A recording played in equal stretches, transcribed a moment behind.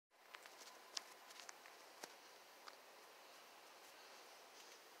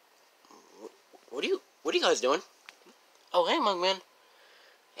What are you guys doing? Oh, hey, Mugman.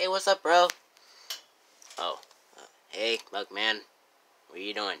 Hey, what's up, bro? Oh, hey, Mugman. What are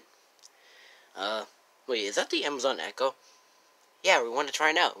you doing? Wait, is that the Amazon Echo? Yeah, we want to try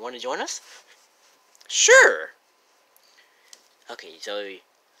it out. Want to join us? Sure! Okay, so,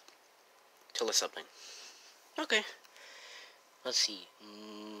 tell us something. Okay. Let's see.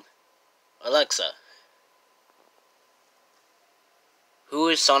 Alexa. Who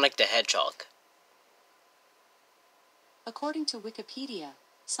is Sonic the Hedgehog? According to Wikipedia,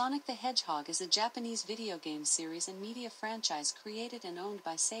 Sonic the Hedgehog is a Japanese video game series and media franchise created and owned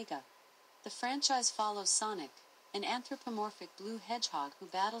by Sega. The franchise follows Sonic, an anthropomorphic blue hedgehog who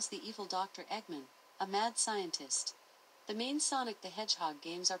battles the evil Dr. Eggman, a mad scientist. The main Sonic the Hedgehog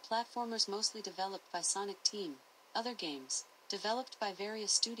games are platformers mostly developed by Sonic Team. Other games, developed by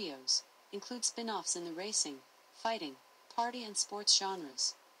various studios, include spin-offs in the racing, fighting, party and sports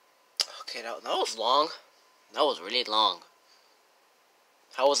genres. Okay, that was long. That was really long.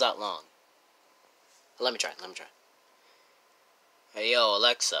 How was that long? Let me try. Hey, yo,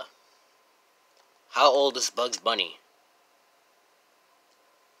 Alexa. How old is Bugs Bunny?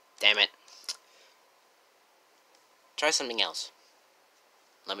 Damn it. Try something else.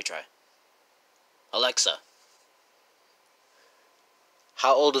 Let me try. Alexa.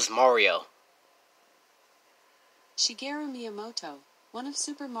 How old is Mario? Shigeru Miyamoto, one of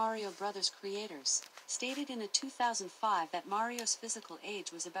Super Mario Bros. Creators, stated in a 2005 that Mario's physical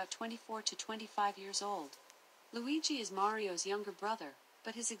age was about 24 to 25 years old. Luigi is Mario's younger brother,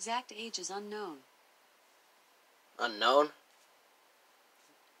 but his exact age is unknown. Unknown?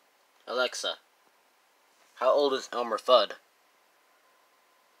 Alexa. How old is Elmer Fudd?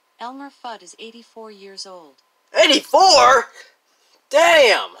 Elmer Fudd is 84 years old. 84?!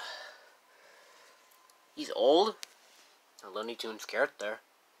 Damn! He's old? A Looney Tunes character.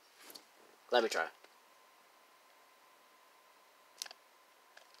 Let me try.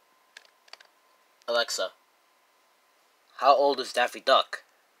 Alexa. How old is Daffy Duck?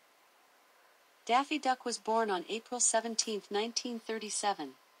 Daffy Duck was born on April 17, 1937.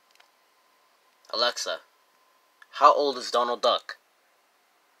 Alexa. How old is Donald Duck?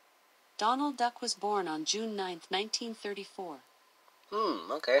 Donald Duck was born on June 9, 1934.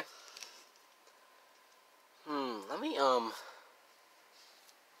 Okay.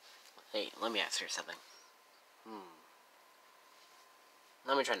 Hey, let me ask you something.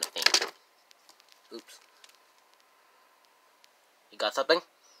 Let me try to think. Oops. You got something?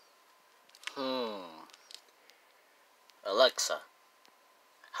 Alexa.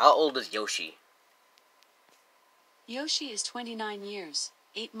 How old is Yoshi? Yoshi is 29 years,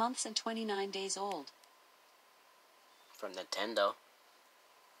 8 months and 29 days old. From Nintendo.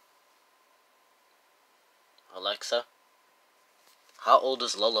 Alexa. How old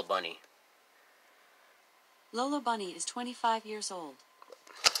is Lola Bunny? Lola Bunny is 25 years old.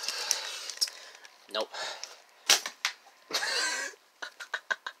 Nope.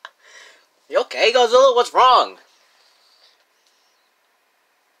 You okay, Godzilla? What's wrong?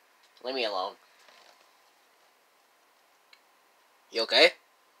 Leave me alone. You okay?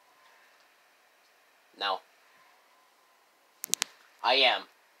 No. I am.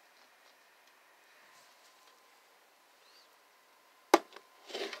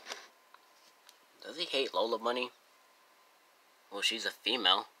 Does he hate Lola Bunny? Well, she's a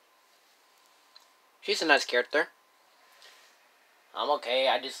female. She's a nice character. I'm okay,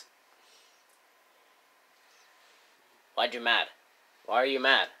 Why'd you mad? Why are you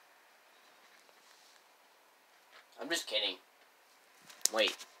mad? I'm just kidding.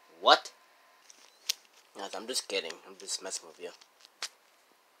 Wait, what? Yes, I'm just kidding. I'm just messing with you.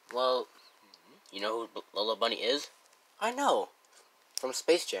 Well, you know who Lola Bunny is? I know. From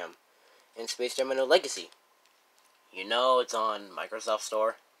Space Jam. And Space Jam: A New Legacy. You know it's on Microsoft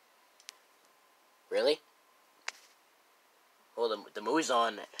Store. Really? Well, the movie's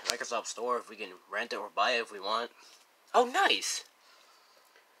on Microsoft Store if we can rent it or buy it if we want. Oh, nice!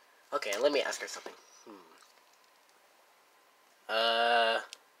 Okay, let me ask her something.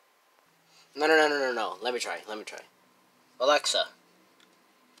 No. Let me try. Alexa.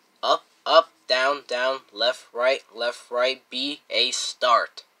 Up, down, left, right, B, A,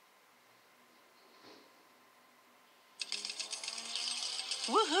 start.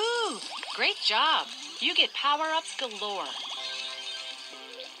 Woohoo! Great job! You get power-ups galore.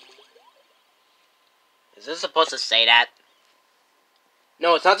 Is this supposed to say that?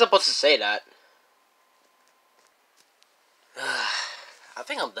 No, it's not supposed to say that. I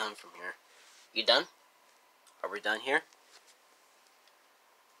think I'm done from here. You done? Are we done here?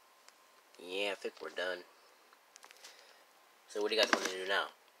 Yeah, I think we're done. So what do you guys want to do now?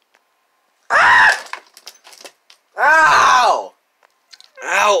 Ah! Ow!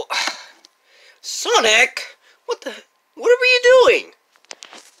 Ow! Sonic! What are you doing?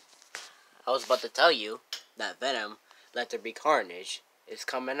 I was about to tell you that Venom, Let There Be Carnage, is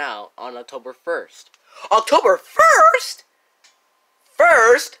coming out on October 1st. October 1st?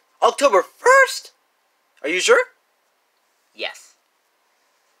 First? October 1st? Are you sure? Yes.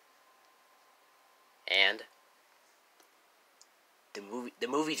 And the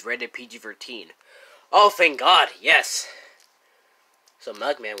movie's rated PG-13. Oh, thank God, yes. So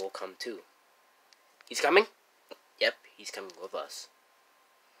Mugman will come too. He's coming? Yep, he's coming with us.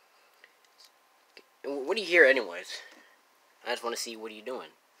 What are you here anyways? I just want to see what are you doing.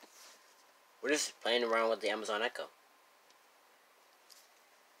 We're just playing around with the Amazon Echo.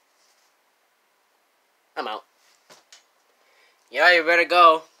 I'm out. Yeah, you better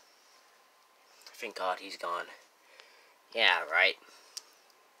go. Thank God he's gone. Yeah, right.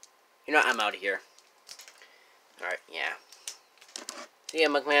 You know, I'm out of here. Alright, yeah. See ya,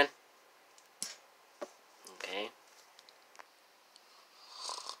 Mugman. Okay.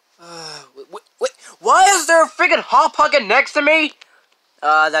 Wait, why is there a freaking Hot Pocket next to me?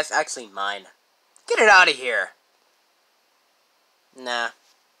 That's actually mine. Get it out of here. Nah.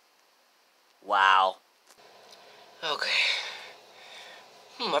 Wow. Okay.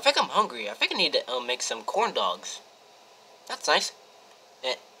 I think I'm hungry. I think I need to make some corn dogs. That's nice.